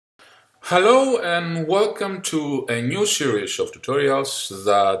Hello and welcome to a new series of tutorials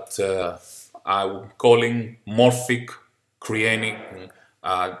that I'm calling Morphic Creating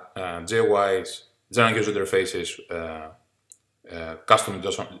GUIs, General User Interfaces, custom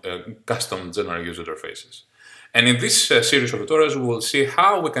General User Interfaces. And in this series of tutorials, we will see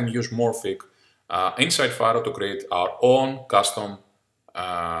how we can use Morphic inside Pharo to create our own custom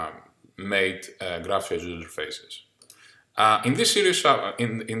made graphical user interfaces. In this series,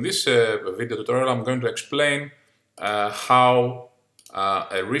 in this video tutorial, I'm going to explain how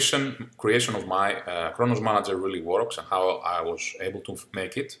a recent creation of my Chronos Manager really works and how I was able to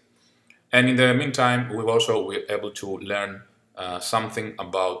make it. And in the meantime, we've also been able to learn something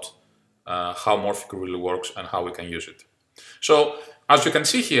about how Morphic really works and how we can use it. So, as you can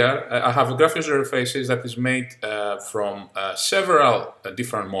see here, I have a graphical user interfaces that is made from several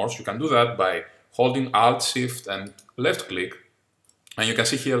different morphs. You can do that by holding Alt, Shift, and left click, and you can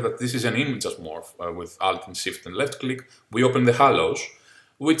see here that this is an images morph with Alt and Shift and left click. We open the halos,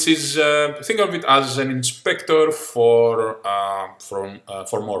 which is think of it as an inspector for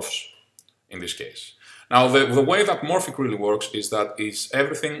morphs in this case. Now the way that Morphic really works is that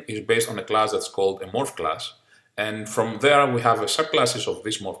everything is based on a class that's called a morph class, and from there we have subclasses of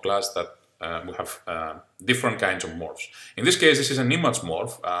this morph class that we have different kinds of morphs. In this case, this is an image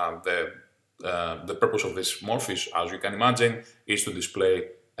morph. The purpose of this morph is, as you can imagine, is to display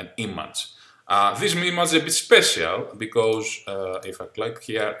an image. This image is a bit special because if I click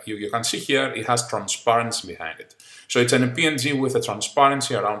here, you can see here it has transparency behind it. So it's an PNG with a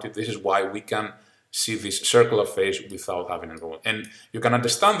transparency around it. This is why we can see this circular face without having a roll. And you can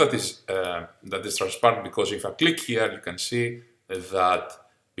understand that is transparent because if I click here, you can see that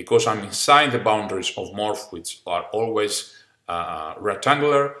because I'm inside the boundaries of morph, which are always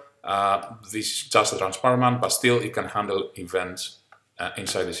rectangular, this is just a transparent one, but still it can handle events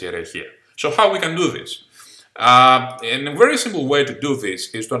inside this area here. So how we can do this? And a very simple way to do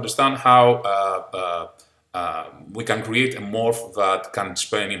this is to understand how we can create a morph that can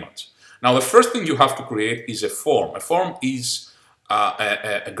display an image. Now the first thing you have to create is a form. A form is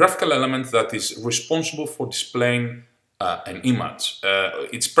a graphical element that is responsible for displaying an image.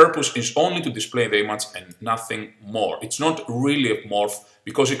 Its purpose is only to display the image and nothing more. It's not really a morph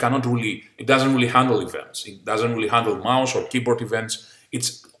because it doesn't really handle events. It doesn't really handle mouse or keyboard events.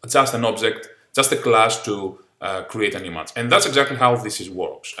 It's just an object, just a class to create an image. And that's exactly how this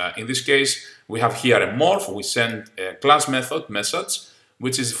works. In this case, we have here a morph. We send a class method, message,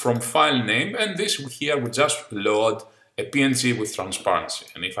 which is from file name. And this here, we just load a PNG with transparency.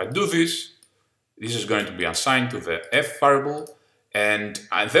 And if I do this, this is going to be assigned to the F variable, and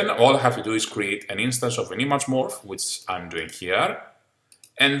then all I have to do is create an instance of an image morph, which I'm doing here,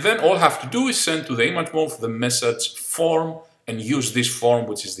 and then all I have to do is send to the image morph the message form and use this form,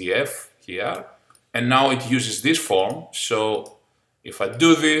 which is the F here, and now it uses this form. So if I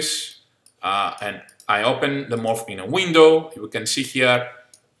do this and I open the morph in a window, you can see here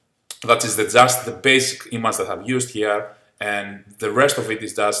that is just the basic image that I've used here, and the rest of it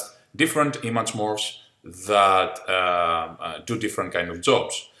is just different image morphs that do different kind of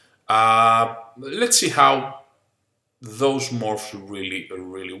jobs. Let's see how those morphs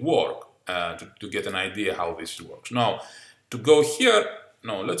really work to get an idea how this works. Now, to go here,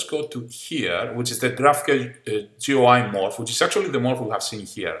 let's go to here, which is the graphical GUI morph, which is actually the morph we have seen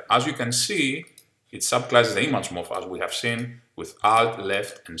here. As you can see, it subclasses the image morph as we have seen with Alt,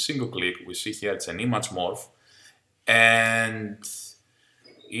 left, and single click. We see here it's an image morph, and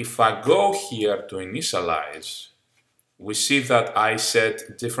if I go here to initialize, we see that I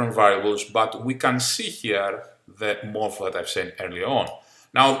set different variables, but we can see here the morph that I've sent earlier on.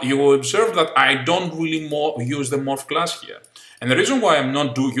 Now, you will observe that I don't really use the morph class here. And the reason why I'm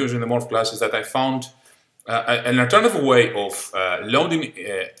not using the morph class is that I found an alternative way of loading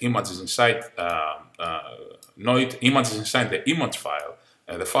images inside images inside the image file,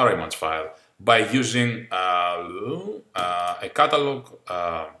 the Pharo image file, by using a catalog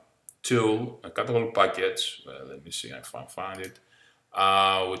tool, a catalog package. Let me see if I find it,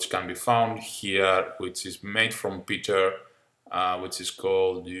 which can be found here, which is made from Peter, which is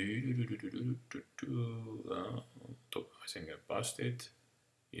called. I think I passed it.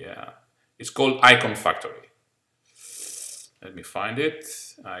 Yeah, it's called Icon Factory. Let me find it.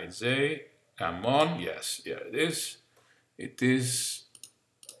 IJ, come on. Yes, here it is. It is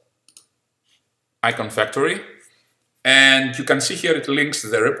Icon Factory, and you can see here it links to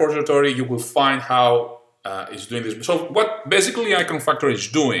the repository. You will find how it's doing this. So what basically Icon Factory is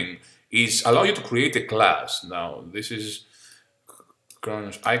doing is allow you to create a class. Now this is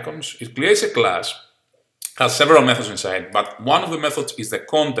Chronos icons. It creates a class, has several methods inside, but one of the methods is the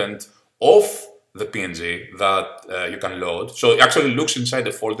content of the PNG that you can load. So it actually looks inside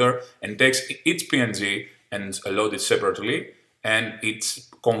the folder and takes each PNG and load it separately, and it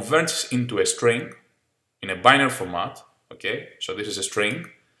converts into a string in a binary format. Okay, so this is a string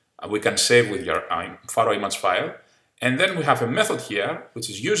we can save with your Pharo image file, and then we have a method here which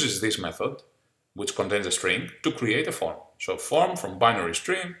uses this method, which contains a string, to create a form. So form from binary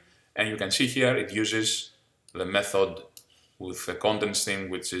string, and you can see here it uses the method with the content string,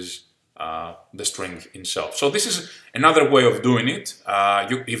 which is the string itself. So this is another way of doing it.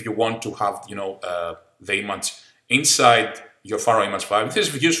 If you want to have, the image inside your Pharo image file, this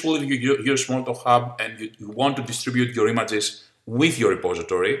is useful if you use Smalltalk Hub and you want to distribute your images with your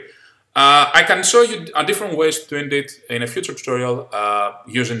repository. I can show you different ways to do it in a future tutorial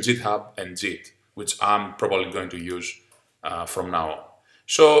using GitHub and Git, which I'm probably going to use from now on.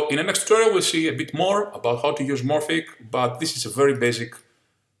 So in the next tutorial, we'll see a bit more about how to use Morphic, but this is a very basic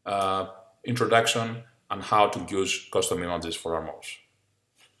introduction on how to use custom images for our models.